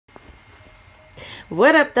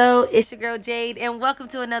What up, though? It's your girl Jade, and welcome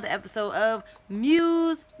to another episode of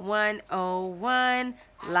Muse 101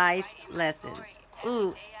 Life Lessons.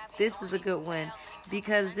 Ooh, this is a good one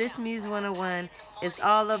because this Muse 101 is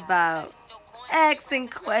all about asking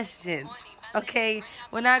questions. Okay,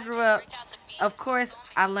 when I grew up, of course,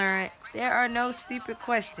 I learned there are no stupid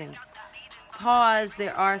questions. Pause,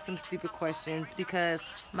 there are some stupid questions because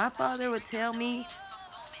my father would tell me,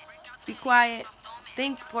 be quiet.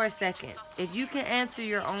 Think for a second. If you can answer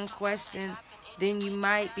your own question, then you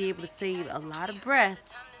might be able to save a lot of breath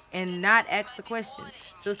and not ask the question.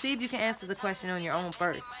 So see if you can answer the question on your own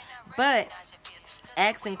first. But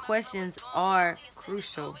asking questions are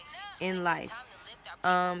crucial in life.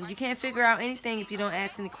 You can't figure out anything if you don't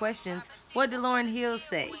ask any questions. What did Lauren Hill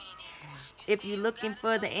say? If you're looking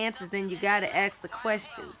for the answers, then you gotta ask the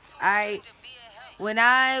questions. When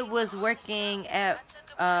I was working at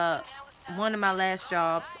one of my last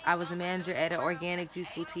jobs, I was a manager at an organic juice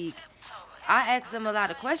boutique. I asked them a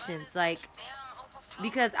lot of questions, like,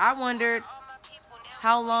 because I wondered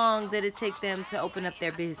how long did it take them to open up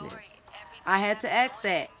their business. I had to ask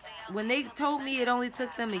that. When they told me it only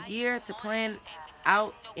took them a year to plan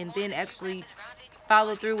out and then actually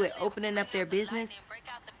follow through with opening up their business,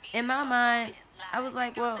 in my mind, I was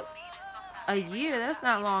like, well, a year, that's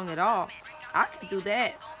not long at all. I could do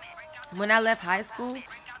that. When I left high school,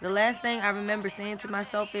 the last thing I remember saying to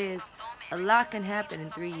myself is, a lot can happen in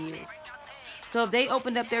 3 years. So if they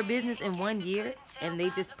opened up their business in 1 year and they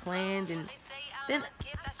just planned, and then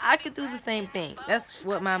I could do the same thing. That's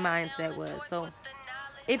what my mindset was. So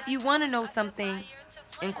if you want to know something,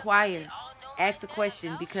 inquire, ask a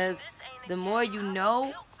question, because the more you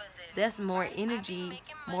know, that's more energy,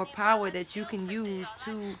 more power that you can use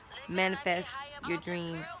to manifest your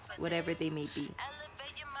dreams, whatever they may be.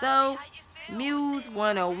 So, Muse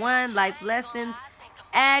 101 Life Lessons.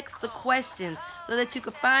 Ask the questions so that you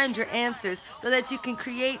can find your answers, so that you can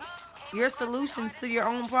create your solutions to your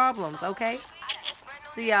own problems, okay?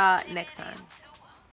 See y'all next time.